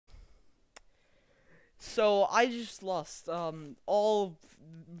So I just lost all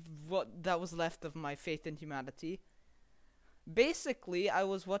what that was left of my faith in humanity. Basically, I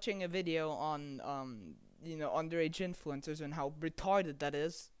was watching a video on underage influencers and how retarded that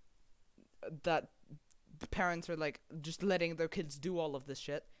is. That the parents are like just letting their kids do all of this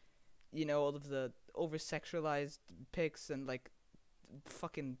shit. All of the over sexualized pics and like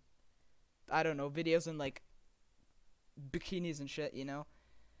fucking I don't know videos and like bikinis and shit.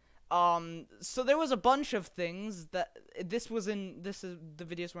 So there was a bunch of things that this is the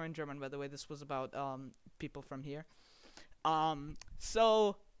videos were in German, by the way. This was about people from here.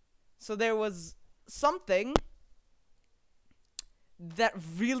 So there was something that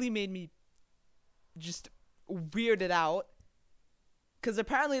really made me just weirded out, because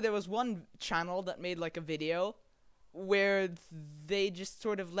apparently there was one channel that made like a video where they just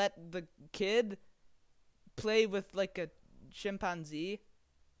sort of let the kid play with like a chimpanzee,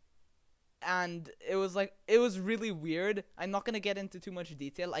 and it was really weird. I'm not gonna get into too much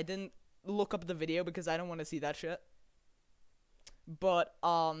detail. I didn't look up the video because I don't want to see that shit. But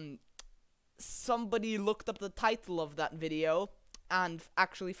somebody looked up the title of that video and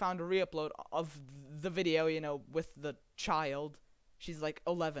actually found a re-upload of the video, with the child. She's like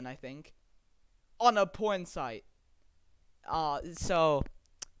 11, I think, on a porn site. So,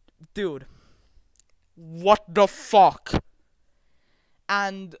 dude, what the fuck?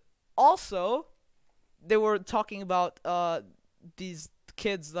 And also, they were talking about these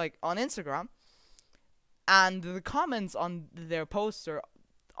kids like on Instagram, and the comments on their posts are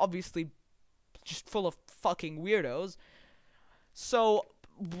obviously just full of fucking weirdos. So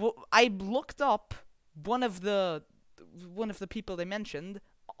I looked up one of the people they mentioned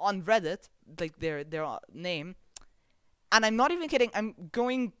on Reddit, like their name, and I'm not even kidding. I'm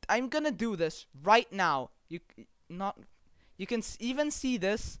gonna do this right now. You can even see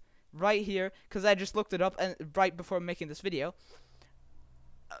this right here because I just looked it up and right before making this video.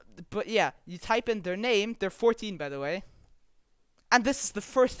 But yeah, you type in their name. They're 14, by the way, and this is the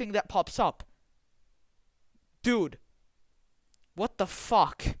first thing that pops up. Dude, what the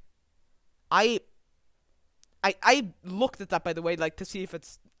fuck? I looked at that, by the way, like to see if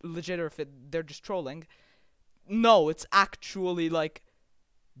it's legit or if they're just trolling. No, it's actually like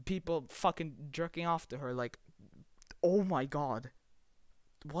people fucking jerking off to her. Like, oh my god,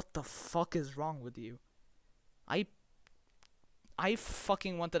 what the fuck is wrong with you? I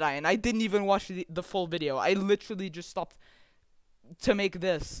fucking want to die, and I didn't even watch the full video. I literally just stopped to make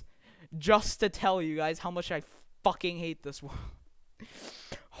this just to tell you guys how much I fucking hate this world.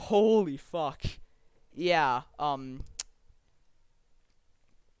 Holy fuck. Yeah, and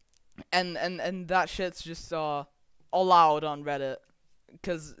that shit's just allowed on Reddit,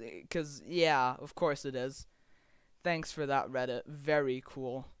 cause yeah, of course it is. Thanks for that, Reddit. Very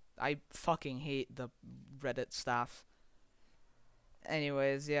cool. I fucking hate the Reddit staff.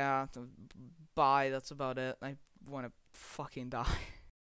 Anyways, yeah, bye. That's about it. I want to fucking die.